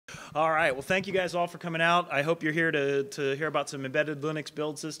All right, well, thank you guys all for coming out. I hope you're here to hear about some embedded Linux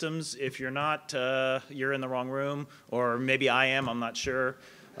build systems. If you're not, you're in the wrong room, or maybe I am, I'm not sure.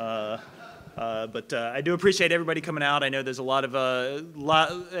 But I do appreciate everybody coming out. I know there's a lot of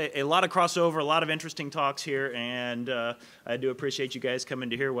crossover, a lot of interesting talks here, and I do appreciate you guys coming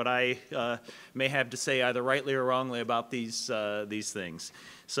to hear what I may have to say either rightly or wrongly about these things.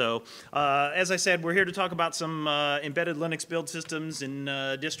 So, as I said, we're here to talk about some embedded Linux build systems and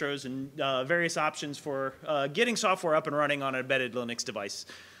distros and various options for getting software up and running on an embedded Linux device.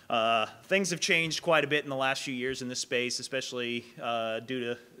 Things have changed quite a bit in the last few years in this space, especially due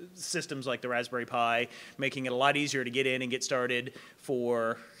to systems like the Raspberry Pi, making it a lot easier to get in and get started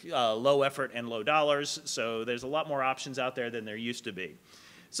for low effort and low dollars. So there's a lot more options out there than there used to be.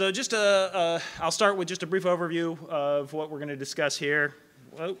 So just I'll start with just a brief overview of what we're going to discuss here.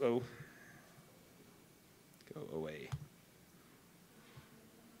 Go away.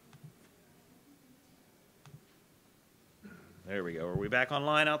 There we go. Are we back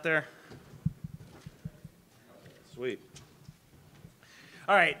online out there? Sweet.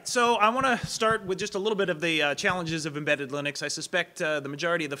 All right, so I want to start with just a little bit of the challenges of embedded Linux. I suspect the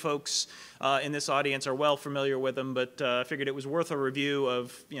majority of the folks in this audience are well familiar with them, but I figured it was worth a review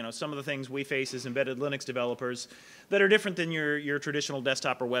of some of the things we face as embedded Linux developers that are different than your traditional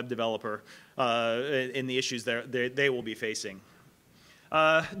desktop or web developer in the issues they will be facing.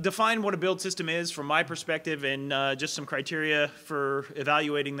 Define what a build system is from my perspective and just some criteria for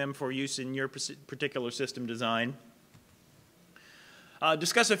evaluating them for use in your particular system design.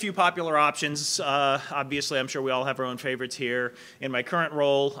 Discuss a few popular options. Obviously, I'm sure we all have our own favorites here. In my current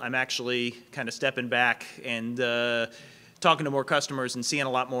role, I'm actually kind of stepping back and talking to more customers and seeing a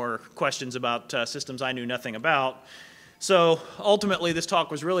lot more questions about systems I knew nothing about. So ultimately, this talk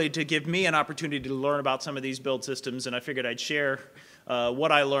was really to give me an opportunity to learn about some of these build systems, and I figured I'd share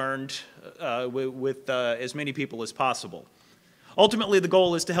what I learned with as many people as possible. Ultimately, the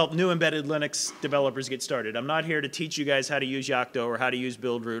goal is to help new embedded Linux developers get started. I'm not here to teach you guys how to use Yocto or how to use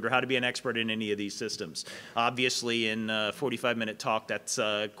Buildroot or how to be an expert in any of these systems. Obviously, in a 45-minute talk, that's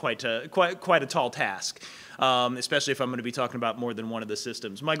quite a tall task, especially if I'm going to be talking about more than one of the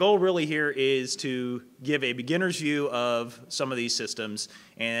systems. My goal really here is to give a beginner's view of some of these systems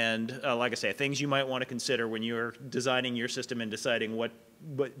and, like I say, things you might want to consider when you're designing your system and deciding what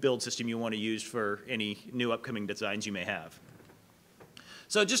build system you want to use for any new upcoming designs you may have.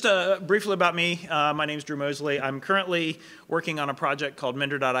 So just briefly about me, my name is Drew Moseley. I'm currently working on a project called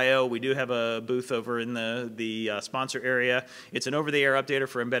Mender.io. We do have a booth over in the sponsor area. It's an over-the-air updater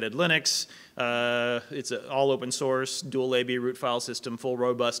for embedded Linux. It's all open source, dual AB root file system, full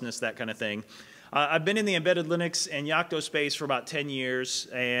robustness, that kind of thing. I've been in the embedded Linux and Yocto space for about 10 years,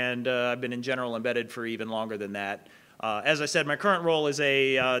 and I've been in general embedded for even longer than that. As I said, my current role is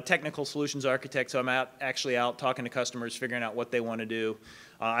a technical solutions architect, so I'm actually out talking to customers, figuring out what they want to do.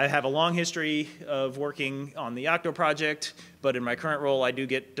 I have a long history of working on the Yocto project, but in my current role, I do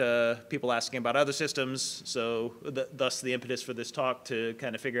get people asking about other systems, so thus the impetus for this talk to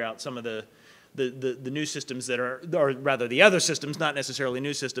kind of figure out some of the new systems that are, or rather the other systems, not necessarily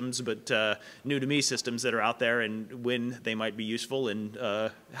new systems, but new to me systems that are out there and when they might be useful and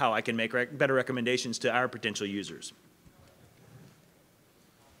how I can make better recommendations to our potential users.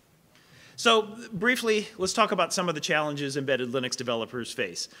 So briefly, let's talk about some of the challenges embedded Linux developers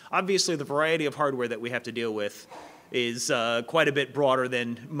face. Obviously, the variety of hardware that we have to deal with is quite a bit broader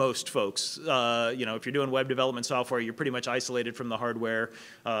than most folks. If you're doing web development software, you're pretty much isolated from the hardware.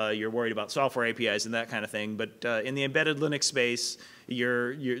 You're worried about software APIs and that kind of thing. But in the embedded Linux space,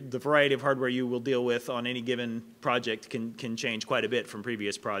 the variety of hardware you will deal with on any given project can change quite a bit from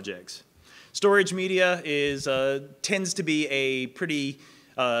previous projects. Storage media tends to be a pretty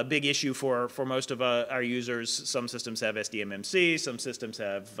big issue for most of our users. Some systems have SDMMC, some systems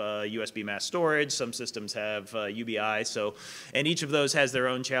have USB mass storage, some systems have UBI, and each of those has their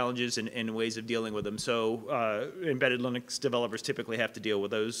own challenges and ways of dealing with them. So embedded Linux developers typically have to deal with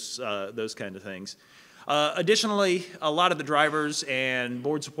those kind of things. Additionally, a lot of the drivers and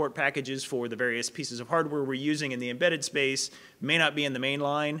board support packages for the various pieces of hardware we're using in the embedded space may not be in the main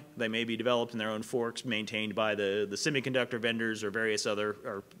line. They may be developed in their own forks maintained by the semiconductor vendors or various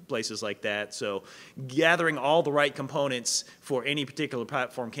other places like that. So gathering all the right components for any particular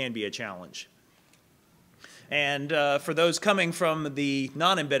platform can be a challenge. And for those coming from the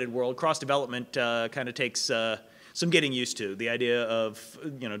non-embedded world, cross-development kind of takes some getting used to. The idea of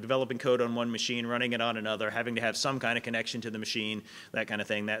developing code on one machine, running it on another, having to have some kind of connection to the machine, that kind of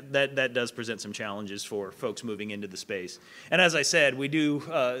thing. That does present some challenges for folks moving into the space. And as I said, we do,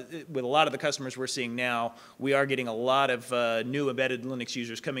 with a lot of the customers we're seeing now, we are getting a lot of new embedded Linux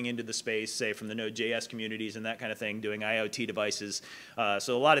users coming into the space, say from the Node.js communities and that kind of thing, doing IoT devices.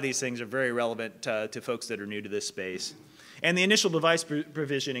 So a lot of these things are very relevant to folks that are new to this space. And the initial device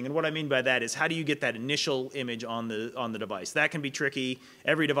provisioning, and what I mean by that is how do you get that initial image on the device? That can be tricky.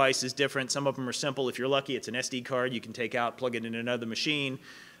 Every device is different. Some of them are simple. If you're lucky, it's an SD card you can take out, plug it in another machine,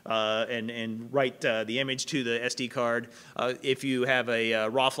 and write the image to the SD card. If you have a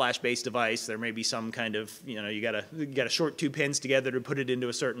raw flash-based device, there may be some kind of, you gotta short two pins together to put it into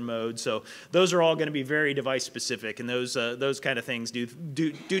a certain mode. So those are all going to be very device specific, and those kind of things do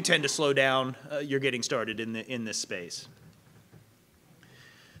tend to slow down your getting started in this space.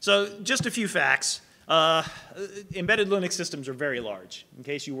 So just a few facts. Embedded Linux systems are very large. In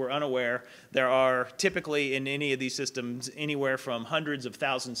case you were unaware, there are typically in any of these systems anywhere from hundreds of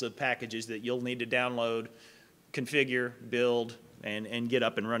thousands of packages that you'll need to download, configure, build, and get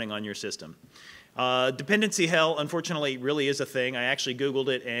up and running on your system. Dependency hell, unfortunately, really is a thing. I actually Googled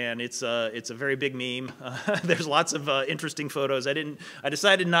it, and it's a very big meme. There's lots of interesting photos. I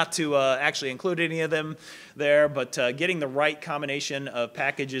decided not to actually include any of them there, but getting the right combination of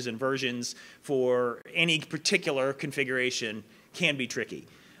packages and versions for any particular configuration can be tricky.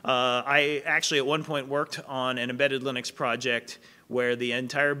 I actually at one point worked on an embedded Linux project where the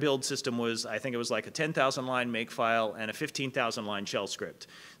entire build system was, I think it was like a 10,000 line makefile and a 15,000 line shell script.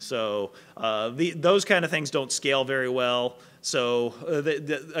 So those kind of things don't scale very well. So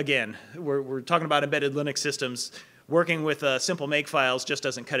again, we're talking about embedded Linux systems. Working with simple makefiles just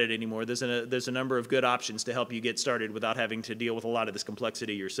doesn't cut it anymore. There's a number of good options to help you get started without having to deal with a lot of this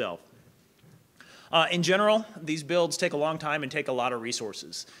complexity yourself. In general, these builds take a long time and take a lot of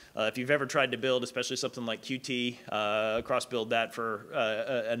resources. If you've ever tried to build, especially something like Qt, cross-build that for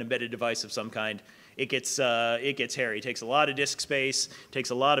an embedded device of some kind, it gets hairy. It takes a lot of disk space, takes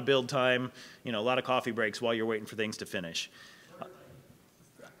a lot of build time, a lot of coffee breaks while you're waiting for things to finish.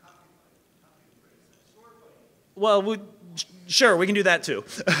 Well, sure, we can do that too.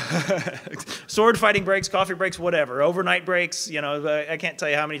 Sword fighting breaks, coffee breaks, whatever. Overnight breaks, I can't tell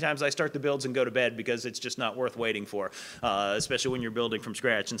you how many times I start the builds and go to bed because it's just not worth waiting for, especially when you're building from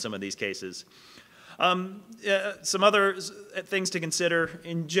scratch in some of these cases. Some other things to consider.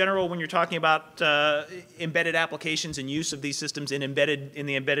 In general, when you're talking about embedded applications and use of these systems in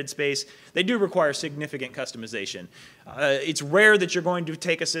the embedded space, they do require significant customization. It's rare that you're going to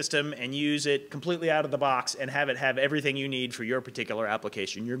take a system and use it completely out of the box and have it have everything you need for your particular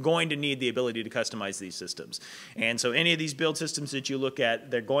application. You're going to need the ability to customize these systems. And so any of these build systems that you look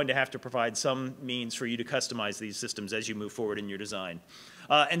at, they're going to have to provide some means for you to customize these systems as you move forward in your design.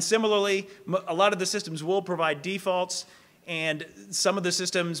 And similarly, a lot of the systems will provide defaults, and some of the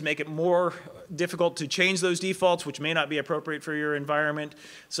systems make it more difficult to change those defaults, which may not be appropriate for your environment.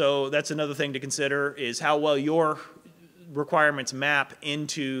 So that's another thing to consider, is how well your requirements map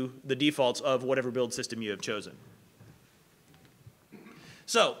into the defaults of whatever build system you have chosen.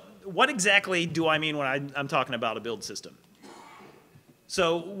 So what exactly do I mean when I'm talking about a build system?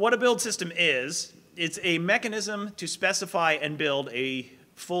 So what a build system is, it's a mechanism to specify and build a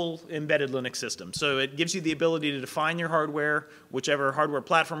full embedded Linux system. So it gives you the ability to define your hardware, whichever hardware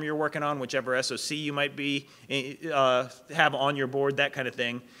platform you're working on, whichever SoC you might have on your board, that kind of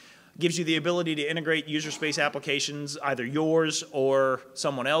thing. Gives you the ability to integrate user space applications, either yours or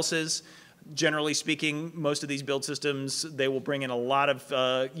someone else's. Generally speaking, most of these build systems, they will bring in a lot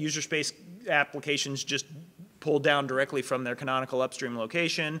of user space applications just pulled down directly from their canonical upstream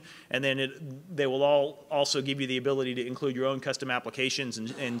location, and then they will also give you the ability to include your own custom applications and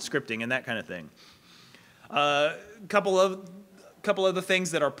scripting and that kind of thing. Couple of the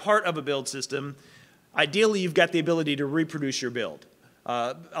things that are part of a build system, ideally you've got the ability to reproduce your build.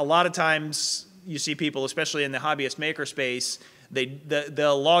 A lot of times you see people, especially in the hobbyist maker space,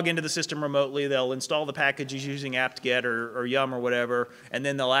 they'll log into the system remotely, they'll install the packages using apt-get or yum or whatever, and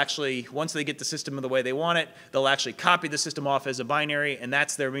then they'll actually, once they get the system the way they want it, they'll actually copy the system off as a binary, and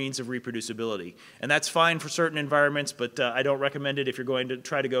that's their means of reproducibility. And that's fine for certain environments, but I don't recommend it if you're going to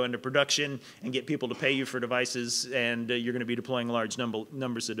try to go into production and get people to pay you for devices, and you're going to be deploying large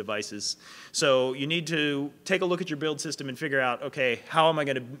numbers of devices. So you need to take a look at your build system and figure out, okay, how am I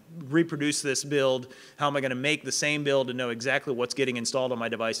going to reproduce this build? How am I going to make the same build and know exactly what's getting installed on my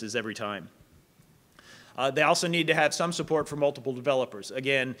devices every time? They also need to have some support for multiple developers.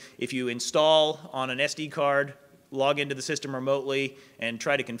 Again, if you install on an SD card log into the system remotely and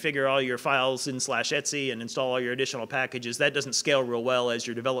try to configure all your files in /etc and install all your additional packages, that doesn't scale real well as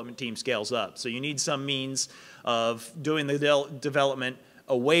your development team scales up. So you need some means of doing the development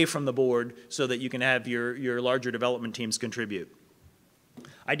away from the board so that you can have your larger development teams contribute.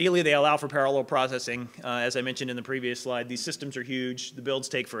 Ideally, they allow for parallel processing. As I mentioned in the previous slide, these systems are huge. The builds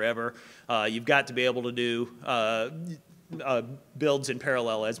take forever. You've got to be able to do builds in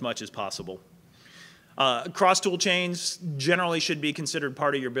parallel as much as possible. Cross-tool chains generally should be considered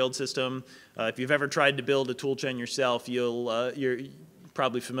part of your build system. If you've ever tried to build a tool chain yourself, you're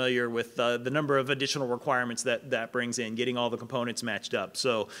probably familiar with the number of additional requirements that brings in, getting all the components matched up.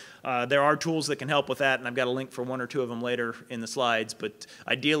 So there are tools that can help with that, and I've got a link for one or two of them later in the slides. But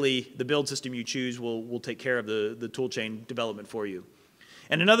ideally, the build system you choose will take care of the tool chain development for you.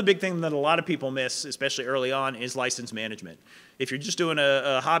 And another big thing that a lot of people miss, especially early on, is license management. If you're just doing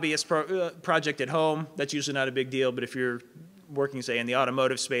a hobbyist project at home, that's usually not a big deal. But if you're working, say, in the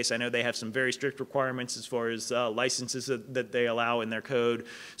automotive space, I know they have some very strict requirements as far as licenses that they allow in their code.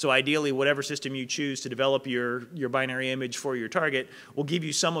 So ideally, whatever system you choose to develop your binary image for your target will give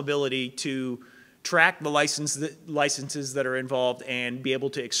you some ability to track the licenses that are involved and be able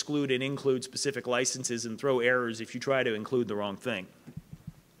to exclude and include specific licenses and throw errors if you try to include the wrong thing.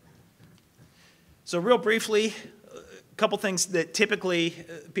 So real briefly, a couple things that typically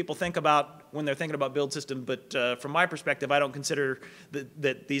people think about when they're thinking about build system, but from my perspective, I don't consider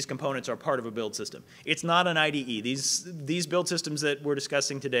that these components are part of a build system. It's not an IDE. These build systems that we're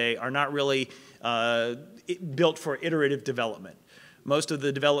discussing today are not really built for iterative development. Most of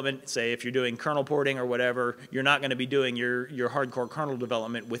the development, say if you're doing kernel porting or whatever, you're not going to be doing your hardcore kernel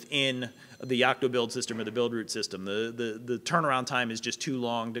development within the Yocto build system or the Buildroot system. The turnaround time is just too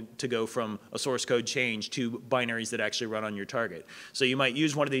long to go from a source code change to binaries that actually run on your target. So you might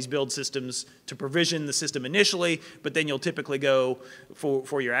use one of these build systems to provision the system initially, but then you'll typically go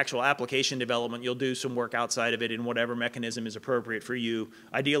for your actual application development, you'll do some work outside of it in whatever mechanism is appropriate for you,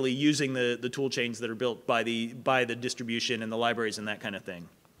 ideally using the tool chains that are built by the distribution and the libraries and that kind of thing.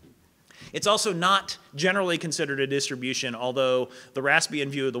 It's also not generally considered a distribution, although the Raspbian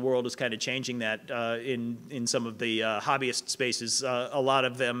view of the world is kind of changing that in some of the hobbyist spaces. A lot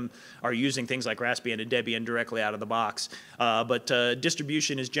of them are using things like Raspbian and Debian directly out of the box. But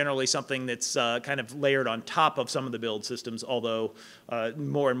distribution is generally something that's kind of layered on top of some of the build systems, although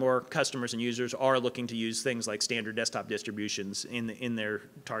more and more customers and users are looking to use things like standard desktop distributions in their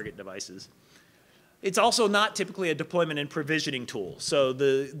target devices. It's also not typically a deployment and provisioning tool. So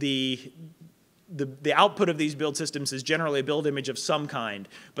the output of these build systems is generally a build image of some kind,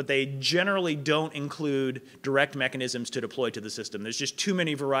 but they generally don't include direct mechanisms to deploy to the system. There's just too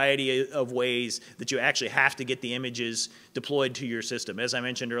many variety of ways that you actually have to get the images deployed to your system. As I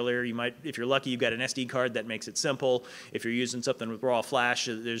mentioned earlier, you might, if you're lucky, you've got an SD card that makes it simple. If you're using something with raw flash,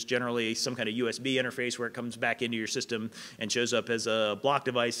 there's generally some kind of USB interface where it comes back into your system and shows up as a block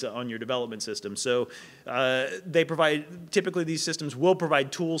device on your development system. So they provide, typically these systems will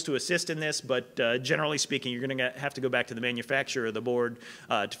provide tools to assist in this, but generally speaking, you're going to have to go back to the manufacturer of the board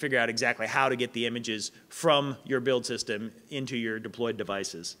to figure out exactly how to get the images from your build system into your deployed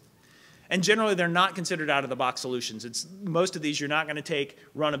devices. And generally, they're not considered out-of-the-box solutions. Most of these you're not going to take,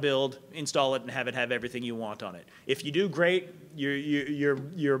 run a build, install it, and have it have everything you want on it. If you do, great.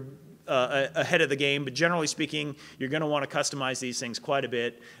 You're ahead of the game, but generally speaking, you're going to want to customize these things quite a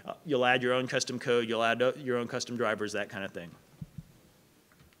bit. You'll add your own custom code, you'll add your own custom drivers, that kind of thing.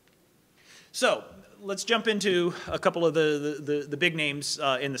 So let's jump into a couple of the big names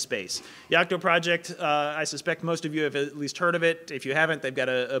in the space. Yocto project, I suspect most of you have at least heard of it. If you haven't, they've got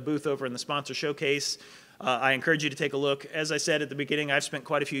a booth over in the sponsor showcase. I encourage you to take a look. As I said at the beginning, I've spent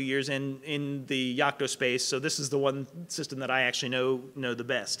quite a few years in the Yocto space, so this is the one system that I actually know the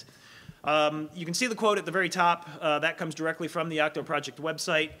best. You can see the quote at the very top. That comes directly from the Yocto project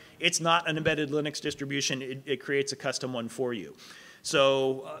website. It's not an embedded Linux distribution. It creates a custom one for you.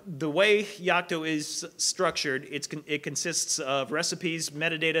 So the way Yocto is structured, it consists of recipes,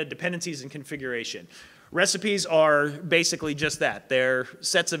 metadata, dependencies, and configuration. Recipes are basically just that. They're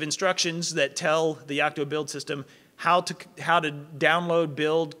sets of instructions that tell the Yocto build system how to download,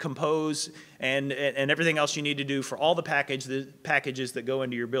 build, compose, and everything else you need to do for all the packages that go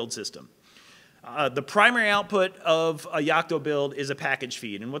into your build system. The primary output of a Yocto build is a package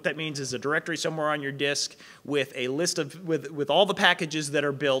feed, and what that means is a directory somewhere on your disk with a list of with all the packages that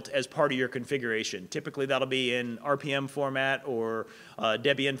are built as part of your configuration. Typically, that'll be in RPM format or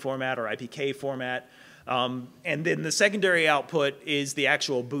Debian format or IPK format, and then the secondary output is the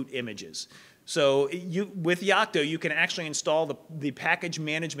actual boot images. So with Yocto, you can actually install the package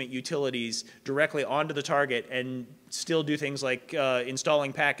management utilities directly onto the target and still do things like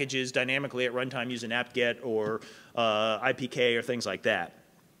installing packages dynamically at runtime using apt-get or IPK or things like that.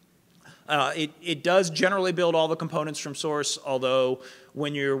 It does generally build all the components from source, although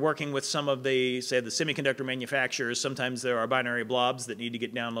when you're working with some of the, say, the semiconductor manufacturers, sometimes there are binary blobs that need to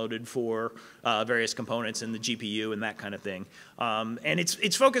get downloaded for various components in the GPU and that kind of thing. And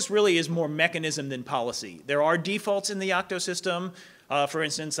its focus really is more mechanism than policy. There are defaults in the Yocto system. For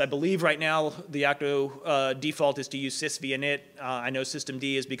instance, I believe right now the Yocto default is to use sys via init. I know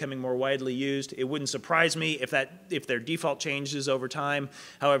systemd is becoming more widely used. It wouldn't surprise me if their default changes over time.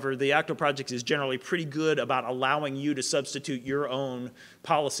 However, the Yocto project is generally pretty good about allowing you to substitute your own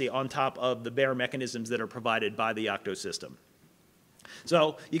policy on top of the bare mechanisms that are provided by the Yocto system.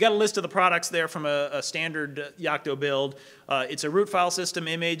 So you got a list of the products there from a standard Yocto build. It's a root file system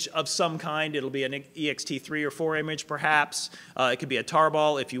image of some kind. It'll be an ext3 or 4 image perhaps. It could be a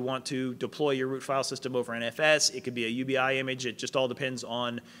tarball if you want to deploy your root file system over NFS. It could be a UBI image. It just all depends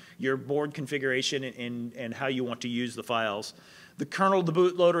on your board configuration and how you want to use the files. The kernel, the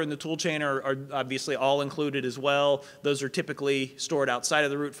bootloader, and the toolchain are obviously all included as well. Those are typically stored outside of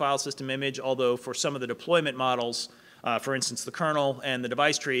the root file system image, although for some of the deployment models, for instance, the kernel and the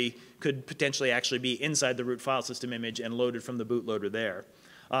device tree could potentially actually be inside the root file system image and loaded from the bootloader there.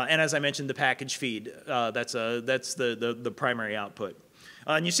 And as I mentioned, the package feed, that's the primary output.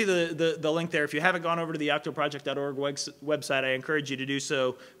 And you see the link there. If you haven't gone over to the yoctoproject.org website, I encourage you to do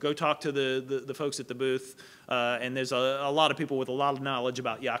so. Go talk to the folks at the booth. And there's a lot of people with a lot of knowledge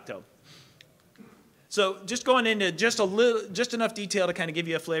about Yocto. So just going into just enough detail to kind of give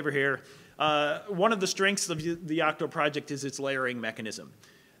you a flavor here. One of the strengths of the Yocto project is its layering mechanism.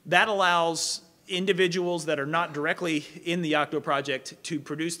 That allows individuals that are not directly in the Yocto project to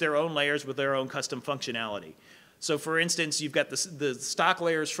produce their own layers with their own custom functionality. So for instance, you've got the stock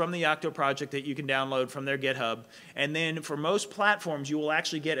layers from the Yocto project that you can download from their GitHub. And then for most platforms, you will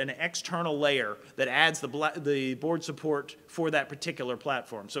actually get an external layer that adds the board support for that particular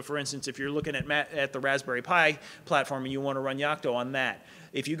platform. So for instance, if you're looking at the Raspberry Pi platform and you want to run Yocto on that,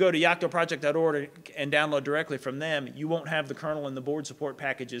 if you go to yoctoproject.org and download directly from them, you won't have the kernel and the board support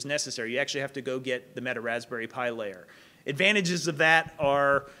packages necessary. You actually have to go get the Meta Raspberry Pi layer. Advantages of that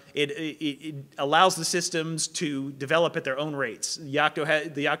are it allows the systems to develop at their own rates. The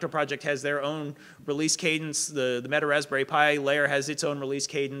Yocto project has their own release cadence. The Meta Raspberry Pi layer has its own release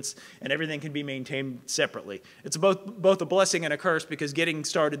cadence, and everything can be maintained separately. It's both a blessing and a curse because getting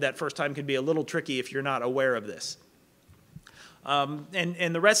started that first time can be a little tricky if you're not aware of this.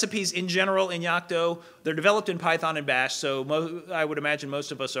 And the recipes in general in Yocto, they're developed in Python and Bash, so I would imagine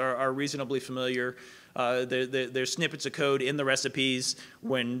most of us are reasonably familiar. There's snippets of code in the recipes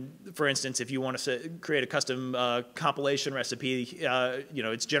when, for instance, if you want to create a custom compilation recipe,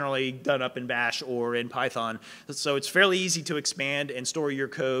 it's generally done up in Bash or in Python. So it's fairly easy to expand and store your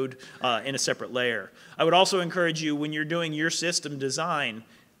code in a separate layer. I would also encourage you, when you're doing your system design,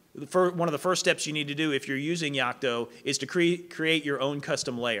 one of the first steps you need to do if you're using Yocto is to create your own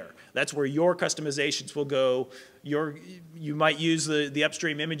custom layer. That's where your customizations will go. You might use the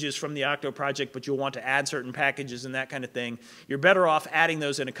upstream images from the Yocto project, but you'll want to add certain packages and that kind of thing. You're better off adding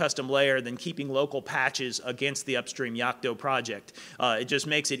those in a custom layer than keeping local patches against the upstream Yocto project. It just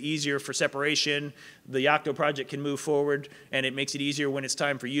makes it easier for separation. The Yocto project can move forward, and it makes it easier when it's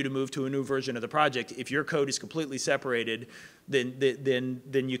time for you to move to a new version of the project. If your code is completely separated, then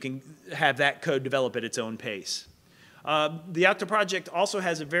you can have that code develop at its own pace. The Yocto project also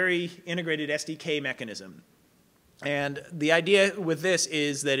has a very integrated SDK mechanism. And the idea with this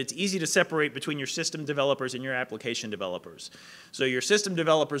is that it's easy to separate between your system developers and your application developers. So your system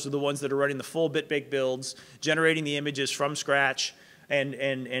developers are the ones that are running the full bit-baked builds, generating the images from scratch,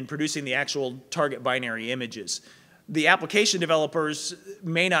 and producing the actual target binary images. The application developers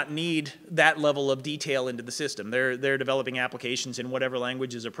may not need that level of detail into the system. They're developing applications in whatever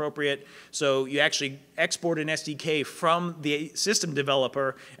language is appropriate. So you actually export an SDK from the system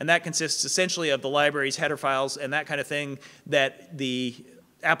developer, and that consists essentially of the libraries, header files, and that kind of thing that the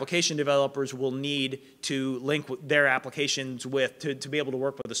application developers will need to link their applications with to be able to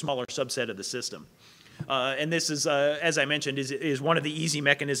work with a smaller subset of the system. And this is, as I mentioned, is one of the easy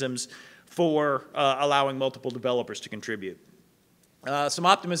mechanisms for allowing multiple developers to contribute. Some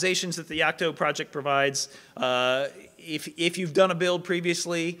optimizations that the Yocto project provides. If you've done a build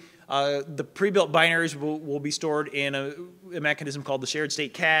previously, The pre-built binaries will be stored in a mechanism called the shared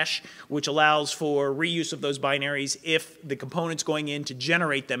state cache, which allows for reuse of those binaries if the components going in to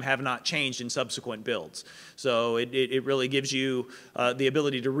generate them have not changed in subsequent builds. So it really gives you the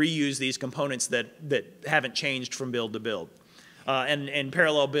ability to reuse these components that haven't changed from build to build. And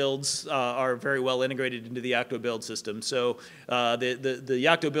parallel builds are very well integrated into the Yocto build system. So the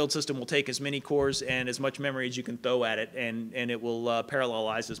Yocto build system will take as many cores and as much memory as you can throw at it, and it will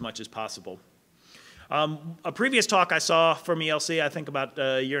parallelize as much as possible. A previous talk I saw from ELC, I think about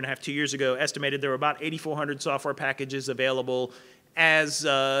a year and a half, 2 years ago, estimated there were about 8,400 software packages available as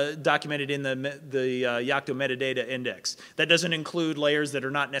documented in the Yocto metadata index. That doesn't include layers that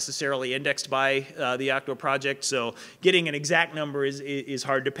are not necessarily indexed by the Yocto project, so getting an exact number is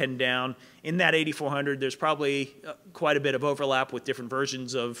hard to pin down. In that 8,400, there's probably quite a bit of overlap with different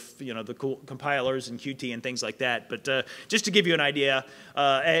versions of the compilers and Qt and things like that. But just to give you an idea,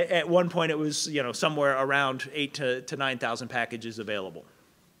 at one point it was somewhere around 8,000 to 9,000 packages available.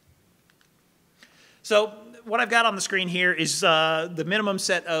 So what I've got on the screen here is the minimum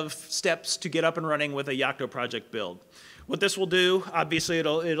set of steps to get up and running with a Yocto project build. What this will do, obviously,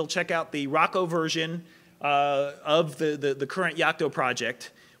 it'll check out the Rocco version of the current Yocto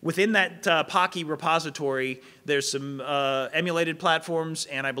project. Within that Pocky repository, there's some emulated platforms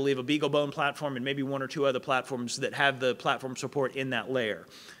and I believe a BeagleBone platform and maybe one or two other platforms that have the platform support in that layer.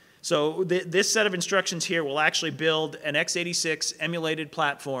 So this set of instructions here will actually build an x86 emulated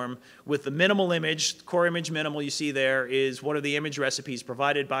platform with the minimal image, core image minimal you see there is one of the image recipes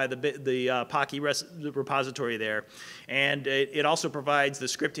provided by the Pocky repository there. And it also provides the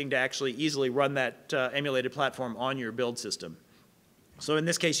scripting to actually easily run that emulated platform on your build system. So in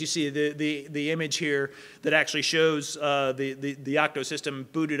this case, you see the image here that actually shows the Yocto system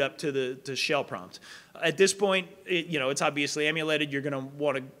booted up to the shell prompt. At this point, it's obviously emulated. You're going to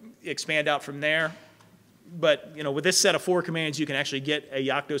want to expand out from there. But with this set of 4 commands, you can actually get a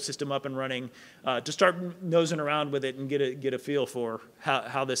Yocto system up and running to start nosing around with it and get a feel for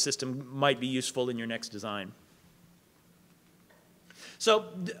how this system might be useful in your next design. So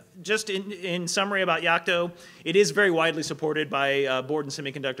just in summary about Yocto, it is very widely supported by board and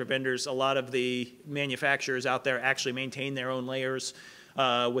semiconductor vendors. A lot of the manufacturers out there actually maintain their own layers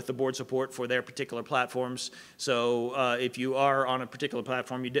with the board support for their particular platforms. So if you are on a particular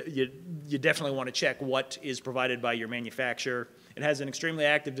platform, you definitely want to check what is provided by your manufacturer. It has an extremely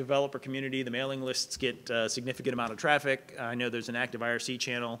active developer community. The mailing lists get a significant amount of traffic. I know there's an active IRC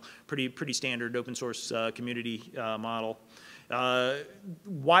channel, pretty standard open source community model. Lots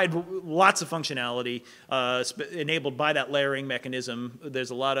of functionality enabled by that layering mechanism.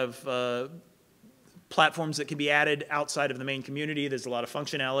 There's a lot of platforms that can be added outside of the main community. There's a lot of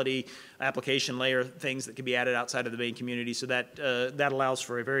functionality, application layer things that can be added outside of the main community. So that allows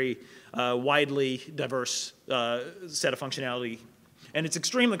for a very widely diverse set of functionality. And it's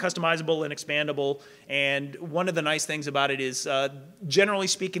extremely customizable and expandable. And one of the nice things about it is, generally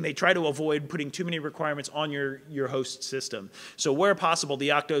speaking, they try to avoid putting too many requirements on your host system. So where possible, the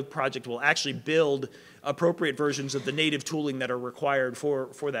Yocto project will actually build appropriate versions of the native tooling that are required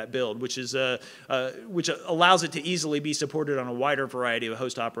for that build, which allows it to easily be supported on a wider variety of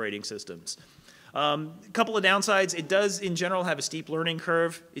host operating systems. A couple of downsides, it does in general have a steep learning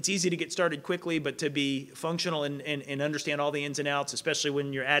curve. It's easy to get started quickly, but to be functional and understand all the ins and outs, especially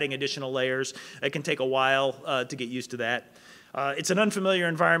when you're adding additional layers, it can take a while to get used to that. It's an unfamiliar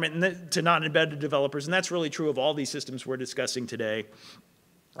environment to non-embedded developers, and that's really true of all these systems we're discussing today.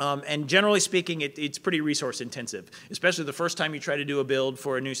 And generally speaking, it's pretty resource intensive, especially the first time you try to do a build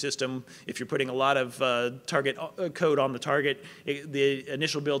for a new system. If you're putting a lot of target code on the target, the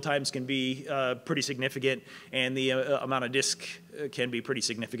initial build times can be pretty significant, and the amount of disk can be pretty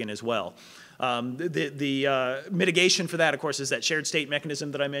significant as well. The mitigation for that, of course, is that shared state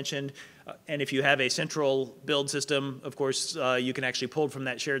mechanism that I mentioned. And if you have a central build system, of course, you can actually pull from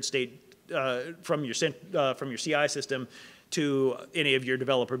that shared state from your CI system to any of your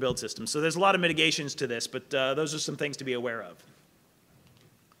developer build systems. So there's a lot of mitigations to this, but those are some things to be aware of.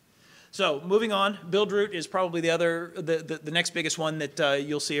 So moving on, Buildroot is probably the next biggest one that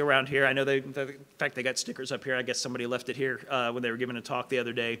you'll see around here. I know in fact they got stickers up here. I guess somebody left it here when they were giving a talk the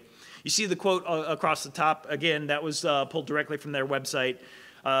other day. You see the quote across the top. Again, that was pulled directly from their website.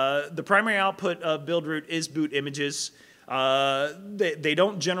 The primary output of Buildroot is boot images. They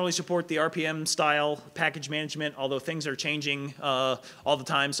don't generally support the RPM style package management, although things are changing all the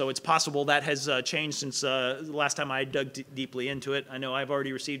time, so it's possible that has changed since the last time I dug deeply into it. I know I've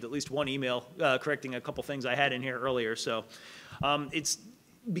already received at least one email correcting a couple things I had in here earlier, so it's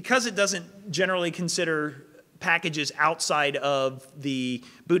because it doesn't generally consider packages outside of the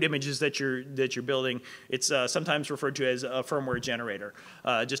boot images that you're building. It's sometimes referred to as a firmware generator,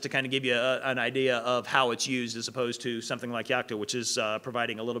 just to kind of give you an idea of how it's used as opposed to something like Yocto, which is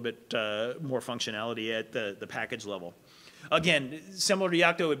providing a little bit more functionality at the package level. Again, similar to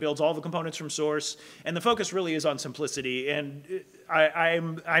Yocto, it builds all the components from source, and the focus really is on simplicity. And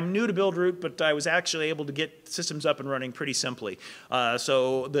I'm new to Buildroot, but I was actually able to get systems up and running pretty simply.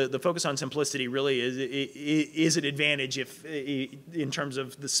 So the focus on simplicity really is an advantage in terms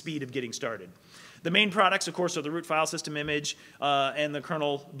of the speed of getting started. The main products, of course, are the root file system image and the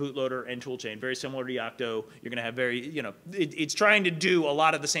kernel bootloader and toolchain. Very similar to Yocto. You're going to have it's trying to do a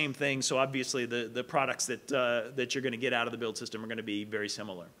lot of the same things, so obviously the products that you're going to get out of the build system are going to be very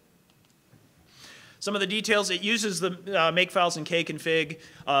similar. Some of the details, it uses the makefiles and kconfig.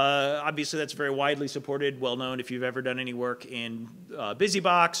 Obviously, that's very widely supported, well known if you've ever done any work in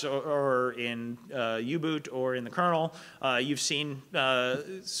BusyBox or in Uboot or in the kernel. You've seen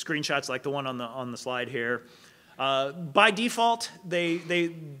screenshots like the one on the slide here. By default,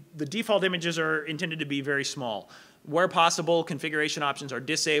 the default images are intended to be very small. Where possible, configuration options are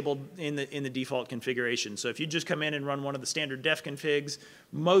disabled in the default configuration. So if you just come in and run one of the standard def configs,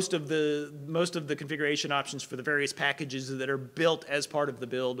 most of the configuration options for the various packages that are built as part of the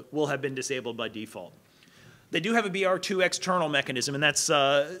build will have been disabled by default. They do have a BR2 external mechanism, and that's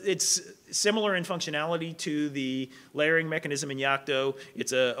it's similar in functionality to the layering mechanism in Yocto.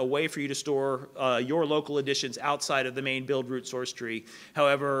 It's a way for you to store your local editions outside of the main Buildroot source tree.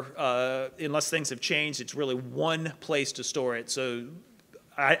 However, unless things have changed, it's really one place to store it. So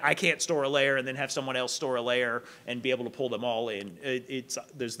I can't store a layer and then have someone else store a layer and be able to pull them all in.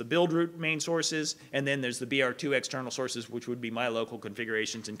 There's the Buildroot main sources, and then there's the BR2 external sources, which would be my local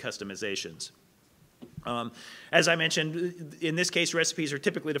configurations and customizations. As I mentioned, in this case, recipes are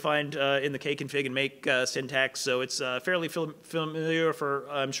typically defined in the kconfig and make syntax, so it's fairly familiar for,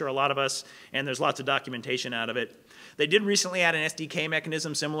 I'm sure, a lot of us, and there's lots of documentation out of it. They did recently add an SDK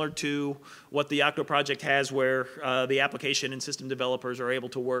mechanism similar to what the Yocto project has, where the application and system developers are able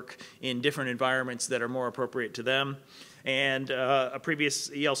to work in different environments that are more appropriate to them. And a previous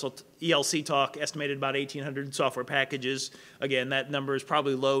ELC talk estimated about 1,800 software packages. Again, that number is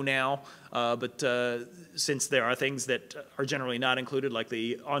probably low now, but since there are things that are generally not included, like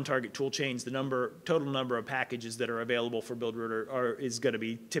the on-target tool chains, the total number of packages that are available for Buildroot is going to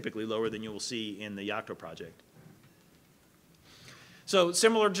be typically lower than you will see in the Yocto project. So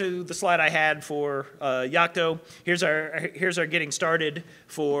similar to the slide I had for Yocto, here's our getting started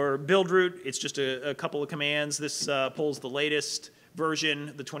for Buildroot. It's just a couple of commands. This pulls the latest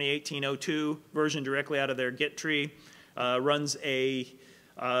version, the 2018-02 version, directly out of their Git tree, runs an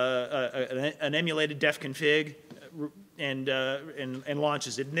emulated def config, and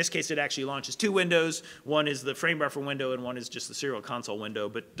launches it. In this case, it actually launches two windows. One is the frame buffer window, and one is just the serial console window.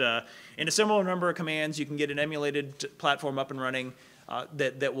 But in a similar number of commands, you can get an emulated platform up and running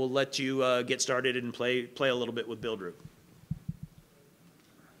that will let you get started and play a little bit with Buildroot.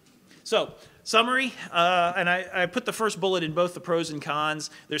 So, summary, and I put the first bullet in both the pros and cons.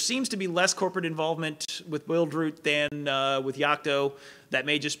 There seems to be less corporate involvement with Buildroot than with Yocto. That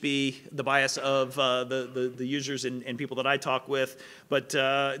may just be the bias of the users and people that I talk with, but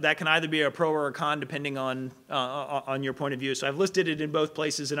that can either be a pro or a con depending on your point of view. So I've listed it in both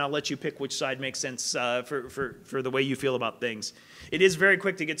places, and I'll let you pick which side makes sense for the way you feel about things. It is very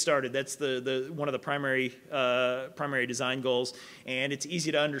quick to get started. That's one of the primary design goals, and it's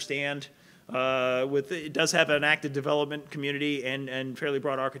easy to understand. It does have an active development community and fairly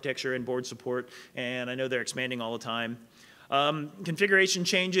broad architecture and board support, and I know they're expanding all the time. Configuration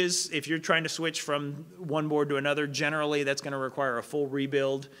changes, if you're trying to switch from one board to another, generally that's going to require a full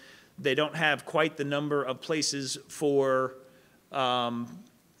rebuild. They don't have quite the number of places for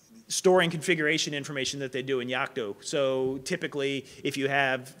storing configuration information that they do in Yocto. So typically, if you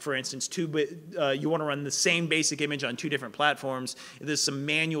have, for instance, you want to run the same basic image on two different platforms, there's some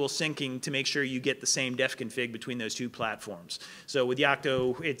manual syncing to make sure you get the same def config between those two platforms. So with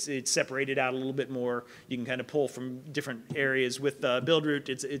Yocto, it's separated out a little bit more. You can kind of pull from different areas. With Buildroot,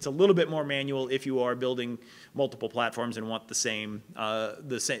 it's a little bit more manual if you are building multiple platforms and want the same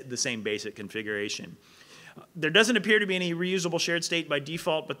basic configuration. There doesn't appear to be any reusable shared state by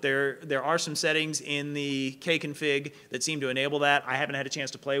default, but there are some settings in the kconfig that seem to enable that. I haven't had a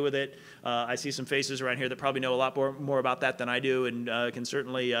chance to play with it. I see some faces around here that probably know a lot more about that than I do, and can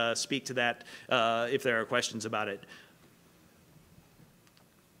certainly speak to that if there are questions about it.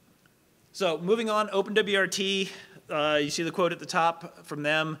 So moving on, OpenWRT. You see the quote at the top from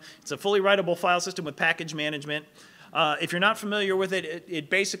them. It's a fully writable file system with package management. If you're not familiar with it, it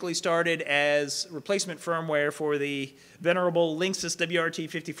basically started as replacement firmware for the venerable Linksys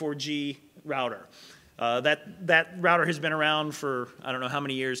WRT54G router. That router has been around for I don't know how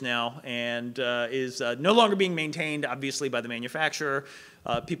many years now, and is no longer being maintained, obviously, by the manufacturer.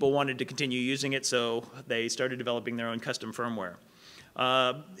 People wanted to continue using it, so they started developing their own custom firmware.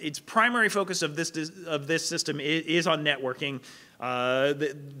 Its primary focus of this system is on networking.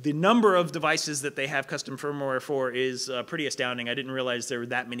 The number of devices that they have custom firmware for is pretty astounding. I didn't realize there were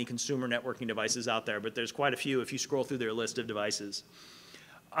that many consumer networking devices out there, but there's quite a few if you scroll through their list of devices.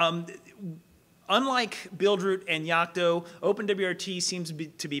 Unlike Buildroot and Yocto, OpenWRT seems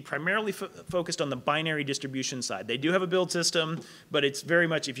to be primarily focused on the binary distribution side. They do have a build system, but it's very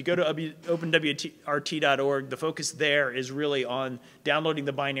much, if you go to openwrt.org, the focus there is really on downloading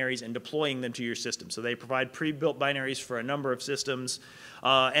the binaries and deploying them to your system. So they provide pre-built binaries for a number of systems,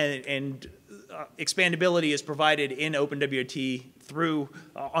 and expandability is provided in OpenWRT through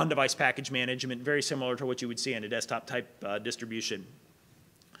on-device package management, very similar to what you would see in a desktop-type distribution.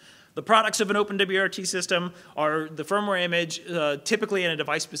 The products of an OpenWRT system are the firmware image, typically in a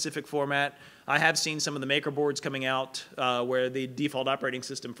device-specific format. I have seen some of the maker boards coming out where the default operating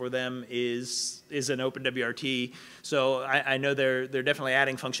system for them is an OpenWRT. So I know they're definitely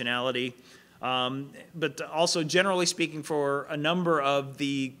adding functionality. But also, generally speaking, for a number of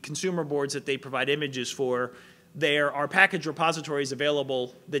the consumer boards that they provide images for, there are package repositories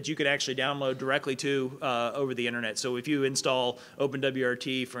available that you can actually download directly to over the internet. So if you install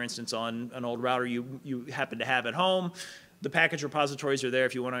OpenWRT, for instance, on an old router you happen to have at home, the package repositories are there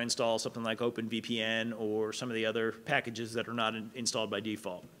if you want to install something like OpenVPN or some of the other packages that are not installed by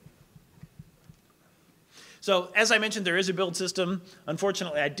default. So as I mentioned, there is a build system.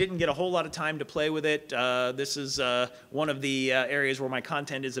 Unfortunately, I didn't get a whole lot of time to play with it. This is one of the areas where my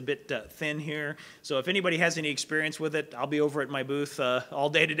content is a bit thin here. So if anybody has any experience with it, I'll be over at my booth all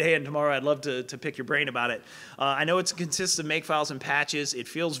day today and tomorrow. I'd love to pick your brain about it. I know it consists of makefiles and patches. It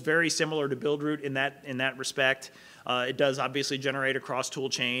feels very similar to Buildroot in that respect. It does obviously generate a cross-tool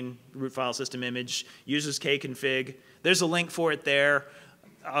chain root file system image, uses kconfig. There's a link for it there.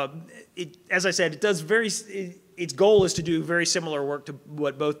 As I said, it does its goal is to do very similar work to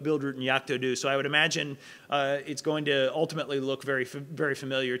what both Buildroot and Yocto do. So I would imagine it's going to ultimately look very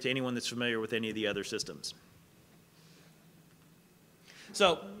familiar to anyone that's familiar with any of the other systems.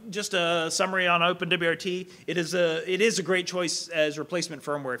 So just a summary on OpenWRT. It is a great choice as replacement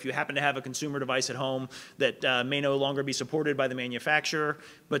firmware if you happen to have a consumer device at home that may no longer be supported by the manufacturer,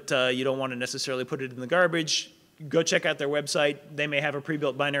 but you don't want to necessarily put it in the garbage. Go check out their website. They may have a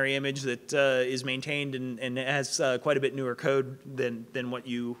pre-built binary image that is maintained and has quite a bit newer code than what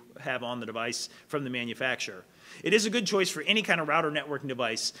you have on the device from the manufacturer. It is a good choice for any kind of router networking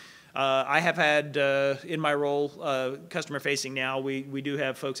device. I have had, in my role, customer-facing now, we do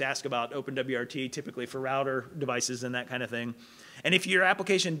have folks ask about OpenWRT, typically for router devices and that kind of thing. And if your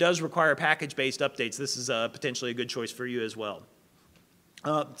application does require package-based updates, this is potentially a good choice for you as well.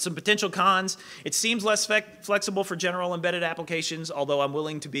 Some potential cons. It seems less flexible for general embedded applications, although I'm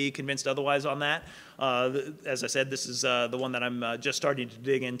willing to be convinced otherwise on that. As I said, this is the one that I'm just starting to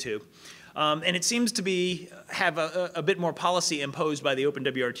dig into. And it seems to have a bit more policy imposed by the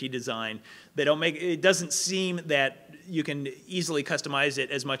OpenWRT design. It doesn't seem that you can easily customize it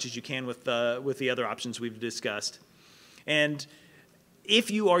as much as you can with the other options we've discussed. And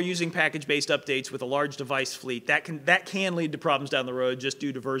if you are using package-based updates with a large device fleet, that can lead to problems down the road just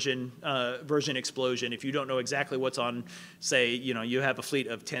due to version explosion. If you don't know exactly what's on, say, you have a fleet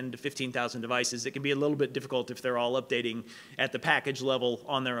of 10 to 15,000 devices, it can be a little bit difficult if they're all updating at the package level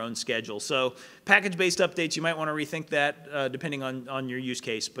on their own schedule. So package-based updates, you might want to rethink that depending on your use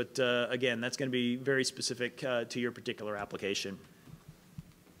case. But again, that's going to be very specific to your particular application.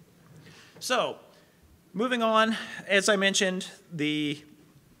 So, moving on, as I mentioned, the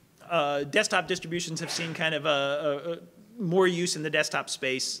desktop distributions have seen kind of more use in the desktop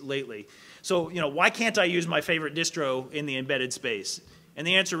space lately. So, why can't I use my favorite distro in the embedded space? And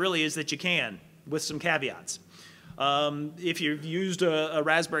the answer really is that you can, with some caveats. If you've used a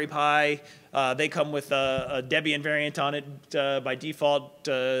Raspberry Pi, they come with a Debian variant on it by default.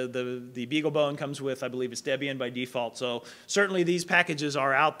 The BeagleBone comes with, I believe it's Debian by default. So certainly these packages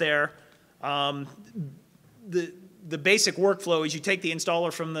are out there. The basic workflow is you take the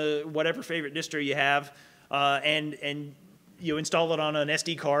installer from whatever favorite distro you have, and you install it on an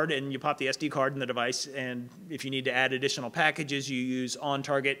SD card, and you pop the SD card in the device. And if you need to add additional packages, you use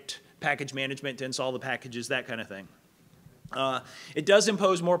on-target package management to install the packages, that kind of thing. It does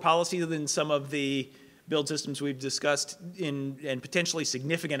impose more policy than some of the build systems we've discussed and potentially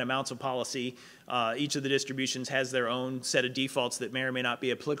significant amounts of policy. Each of the distributions has their own set of defaults that may or may not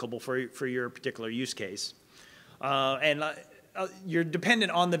be applicable for your particular use case. You're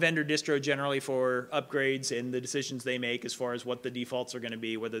dependent on the vendor distro generally for upgrades and the decisions they make as far as what the defaults are going to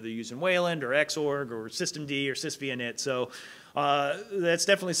be, whether they're using Wayland or Xorg or systemd or sysvinit. So that's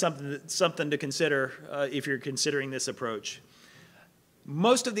definitely something to consider if you're considering this approach.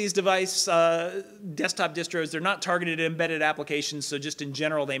 Most of these desktop distros, they're not targeted at embedded applications, so just in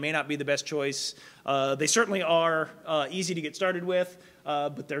general, they may not be the best choice. They certainly are easy to get started with,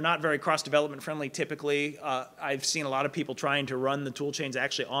 but they're not very cross-development friendly typically. I've seen a lot of people trying to run the tool chains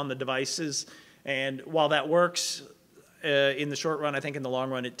actually on the devices, and while that works in the short run, I think in the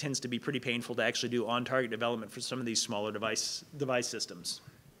long run, it tends to be pretty painful to actually do on-target development for some of these smaller device systems.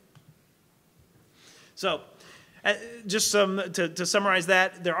 So, just to summarize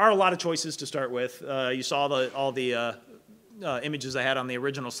that, there are a lot of choices to start with. You saw all the images I had on the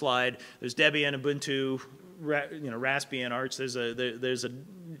original slide. There's Debian, Ubuntu, Raspbian, Arch. There's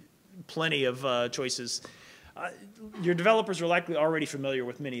plenty of choices. Your developers are likely already familiar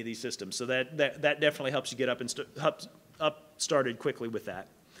with many of these systems, so that definitely helps you get up started quickly with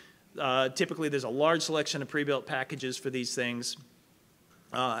that. Typically, there's a large selection of pre-built packages for these things.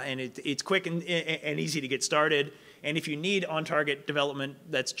 And it's quick and easy to get started. And if you need on-target development,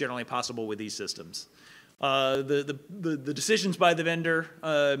 that's generally possible with these systems. The decisions by the vendor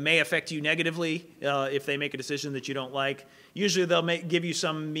may affect you negatively if they make a decision that you don't like. Usually they'll give you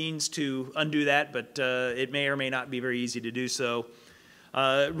some means to undo that, but it may or may not be very easy to do so.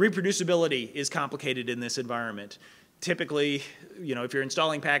 Reproducibility is complicated in this environment. Typically, if you're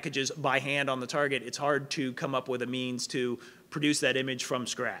installing packages by hand on the target, it's hard to come up with a means to produce that image from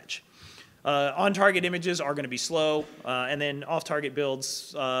scratch. On-target images are going to be slow, and then off-target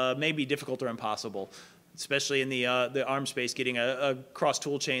builds may be difficult or impossible, especially in the ARM space. Getting a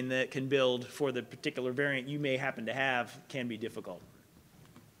cross-tool chain that can build for the particular variant you may happen to have can be difficult.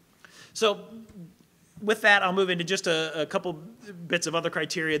 So with that, I'll move into just a couple bits of other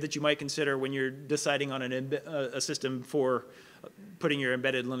criteria that you might consider when you're deciding on a system for putting your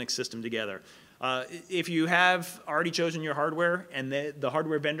embedded Linux system together. If you have already chosen your hardware and the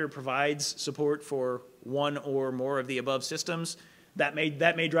hardware vendor provides support for one or more of the above systems, that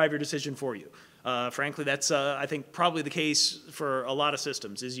may drive your decision for you. Frankly, that's I think probably the case for a lot of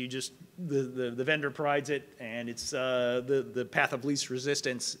systems. Is the vendor provides it, and it's the path of least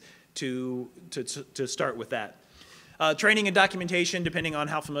resistance to start with that. Training and documentation, depending on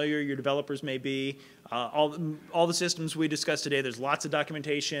how familiar your developers may be. All the systems we discussed today, there's lots of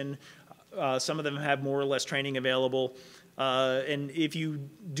documentation. Some of them have more or less training available. And if you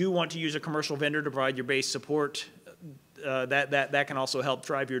do want to use a commercial vendor to provide your base support, that can also help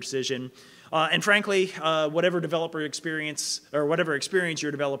drive your decision. And frankly, whatever developer experience or whatever experience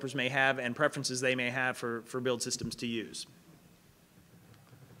your developers may have and preferences they may have for build systems to use.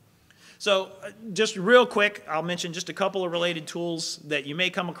 So just real quick, I'll mention just a couple of related tools that you may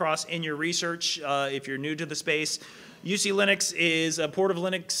come across in your research if you're new to the space. ucLinux is a port of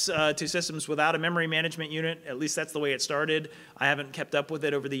Linux to systems without a memory management unit. At least that's the way it started. I haven't kept up with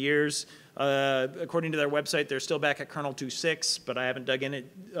it over the years. According to their website, they're still back at kernel 2.6, but I haven't dug in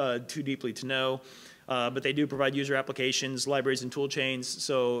it too deeply to know. But they do provide user applications, libraries, and tool chains.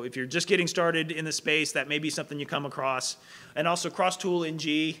 So if you're just getting started in the space, that may be something you come across. And also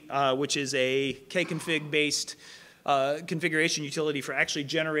crosstool-ng, which is a kconfig-based configuration utility for actually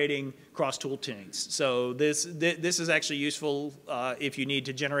generating cross-tool chains. So this is actually useful if you need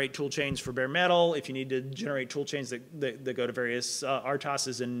to generate tool chains for bare metal, if you need to generate tool chains that go to various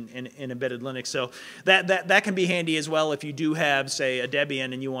RTOSes in embedded Linux. So that can be handy as well if you do have, say, a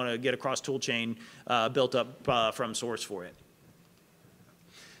Debian and you want to get a cross-tool chain built up from source for it.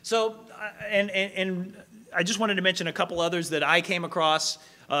 So, and I just wanted to mention a couple others that I came across.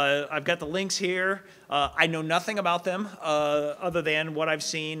 I've got the links here. I know nothing about them other than what I've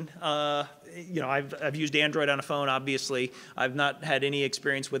seen. I've used Android on a phone, obviously. I've not had any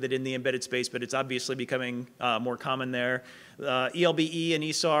experience with it in the embedded space, but it's obviously becoming more common there. ELBE and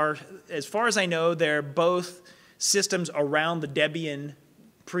ESAR, as far as I know, they're both systems around the Debian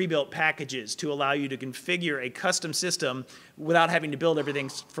pre-built packages to allow you to configure a custom system without having to build everything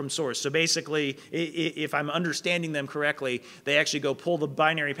from source. So basically, if I'm understanding them correctly, they actually go pull the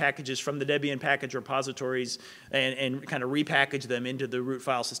binary packages from the Debian package repositories and kind of repackage them into the root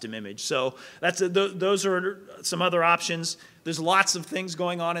file system image. So those are some other options. There's lots of things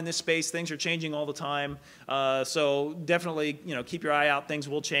going on in this space. Things are changing all the time. So definitely, keep your eye out. Things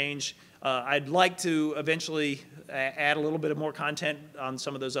will change. I'd like to eventually add a little bit of more content on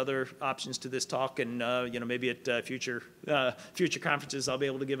some of those other options to this talk, and you know, maybe at future conferences I'll be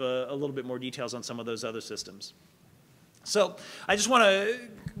able to give a little bit more details on some of those other systems. So I just want to,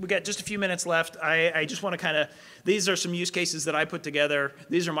 we got just a few minutes left. I just want to kind of, these are some use cases that I put together.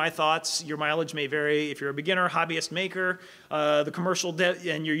 These are my thoughts. Your mileage may vary. If you're a beginner, hobbyist maker, the commercial,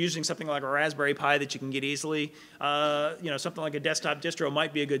 and you're using something like a Raspberry Pi that you can get easily, you know, something like a desktop distro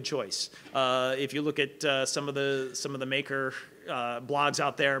might be a good choice. If you look at some of the maker blogs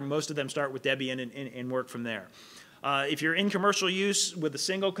out there, most of them start with Debian and work from there. If you're in commercial use with a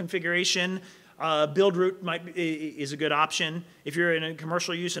single configuration, Buildroot is a good option. If you're in a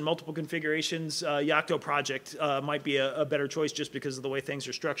commercial use and multiple configurations, Yocto project might be a better choice just because of the way things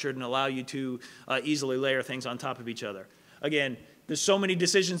are structured and allow you to easily layer things on top of each other. Again, there's so many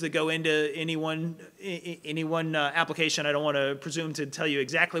decisions that go into any one application. I don't want to presume to tell you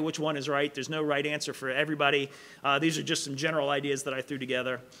exactly which one is right. There's no right answer for everybody. These are just some general ideas that I threw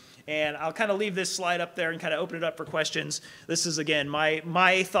together. And I'll kind of leave this slide up there and kind of open it up for questions. This is, again,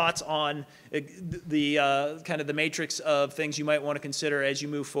 my thoughts on the kind of the matrix of things you might want to consider as you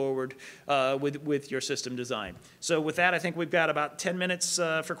move forward with your system design. So with that, I think we've got about 10 minutes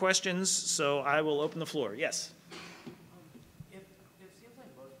for questions. So I will open the floor. Yes? It seems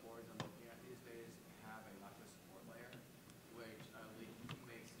like most boards I'm looking at these days have a Yocto support layer, which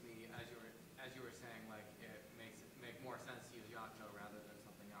makes me, as you were saying, like it makes it make more sense to use Yocto rather than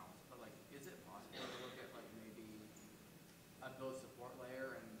something else. But like, is it possible to look at like maybe a build support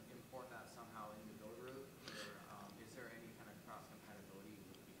layer and import that somehow into Buildroot, or is there any kind of cross compatibility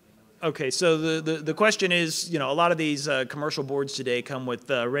between those? Okay, so the question is, you know, a lot of these commercial boards today come with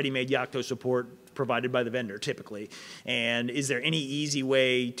ready-made Yocto support provided by the vendor, typically. And is there any easy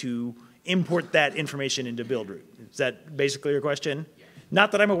way to import that information into Buildroot? Is that basically your question? Yeah.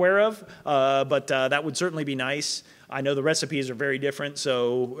 Not that I'm aware of, but that would certainly be nice. I know the recipes are very different,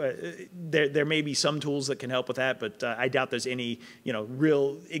 so there may be some tools that can help with that, but I doubt there's any, you know,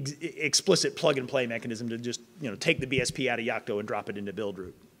 real explicit plug-and-play mechanism to just, you know, take the BSP out of Yocto and drop it into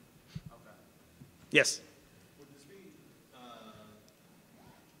Buildroot. Okay. Yes? Would this be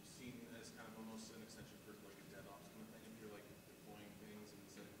seen as kind of almost an extension for like a DevOps kind of thing? If you're like deploying things and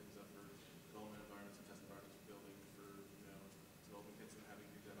setting things up for development environments and test environments, building for, you know, development kits and having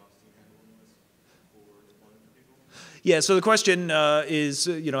the DevOps team handling this for deployment for people? Yeah, so the question is,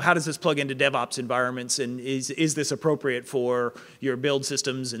 you know, how does this plug into DevOps environments, and is this appropriate for your build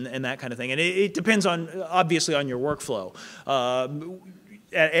systems and that kind of thing? And it depends on, obviously, on your workflow.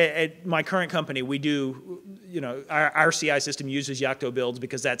 At my current company, we do, you know, our CI system uses Yocto builds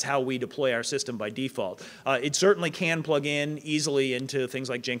because that's how we deploy our system by default. It certainly can plug in easily into things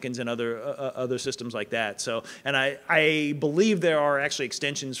like Jenkins and other systems like that. So, and I believe there are actually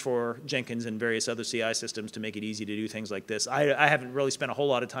extensions for Jenkins and various other CI systems to make it easy to do things like this. I haven't really spent a whole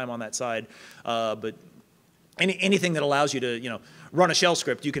lot of time on that side, but anything that allows you to, you know, run a shell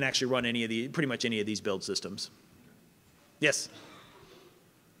script, you can actually run pretty much any of these build systems. Yes?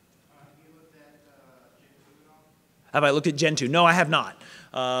 Have I looked at Gentoo? No, I have not.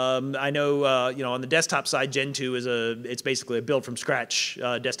 I know, you know, on the desktop side, Gentoo is it's basically a build from scratch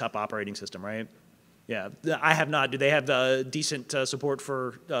desktop operating system, right? Yeah, I have not. Do they have decent support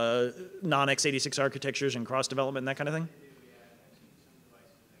for non-x86 architectures and cross development and that kind of thing?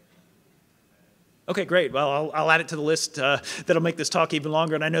 Okay, great. Well, I'll add it to the list. That'll make this talk even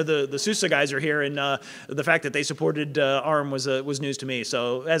longer. And I know the SUSE guys are here, and the fact that they supported ARM was news to me.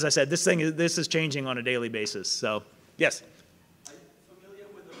 So as I said, this is changing on a daily basis. So yes. Are you familiar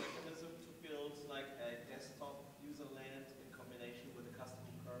with the mechanism to build like a desktop user land in combination with a custom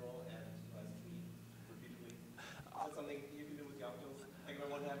kernel and device tree repeatedly? Is that something you can do with Yocto? Like if I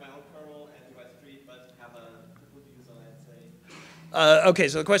want to have my own kernel and device tree, but have a Ubuntu user land, say. Okay,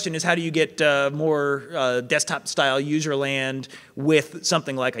 so the question is, how do you get more desktop-style user land with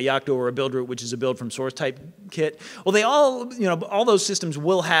something like a Yocto or a Buildroot, which is a build from source type kit? Well, they all, you know, all those systems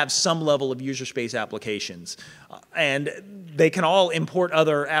will have some level of user space applications, and they can all import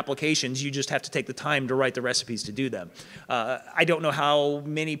other applications. You just have to take the time to write the recipes to do them. I don't know how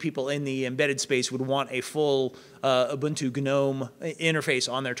many people in the embedded space would want a full Ubuntu GNOME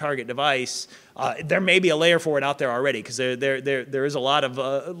interface on their target device. There may be a layer for it out there already, because there is a lot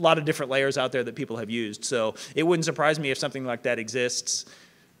of different layers out there that people have used. So it wouldn't surprise me if something like that exists.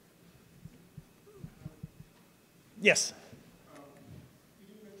 Yes.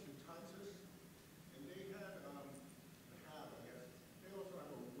 You mentioned Tonsys, and they have, I guess, they also have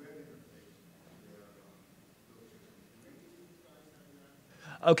a web interface for their build systems. Do any of these guys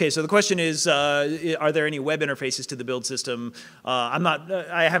have Okay, so the question is, are there any web interfaces to the build system?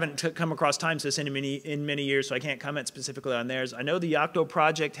 I haven't come across TimeSys in many years, so I can't comment specifically on theirs. I know the Yocto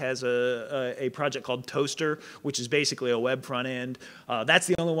project has a project called Toaster, which is basically a web front end. That's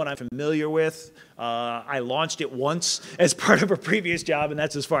the only one I'm familiar with. I launched it once as part of a previous job, and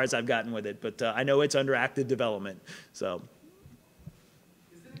that's as far as I've gotten with it. But I know it's under active development. So.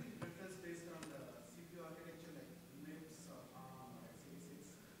 Is there any preference based on the CPU architecture, like MIPS or ARM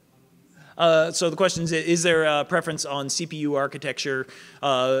or x86? So the question is there a preference on CPU architecture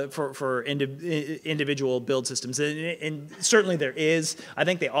for individual build systems? And certainly there is. I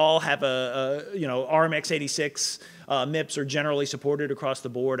think they all have ARM x86 MIPS are generally supported across the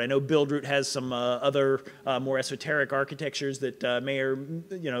board. I know Buildroot has some other more esoteric architectures that may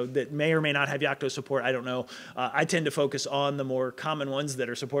or may not have Yocto support. I don't know. I tend to focus on the more common ones that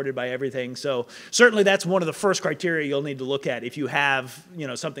are supported by everything. So certainly that's one of the first criteria you'll need to look at. If you have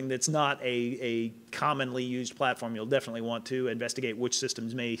something that's not a commonly used platform, you'll definitely want to investigate which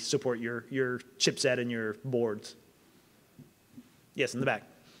systems may support your chipset and your boards. Yes, in the back.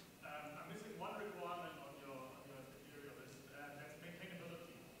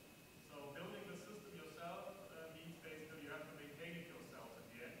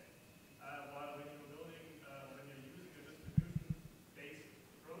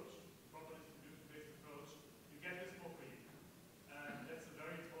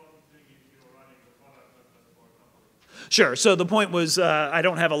 Sure. So the point was, I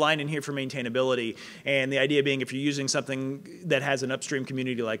don't have a line in here for maintainability, and the idea being if you're using something that has an upstream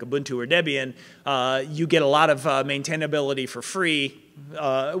community like Ubuntu or Debian, you get a lot of maintainability for free.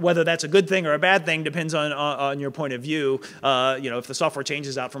 Whether that's a good thing or a bad thing depends on your point of view. If the software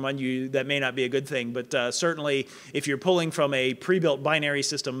changes out from under you, that may not be a good thing. But certainly, if you're pulling from a pre-built binary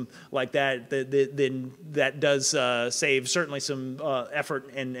system like that, then that does save certainly some effort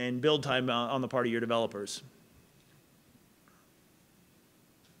and build time on the part of your developers.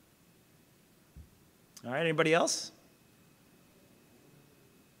 All right, anybody else?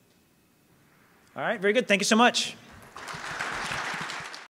 All right, very good. Thank you so much.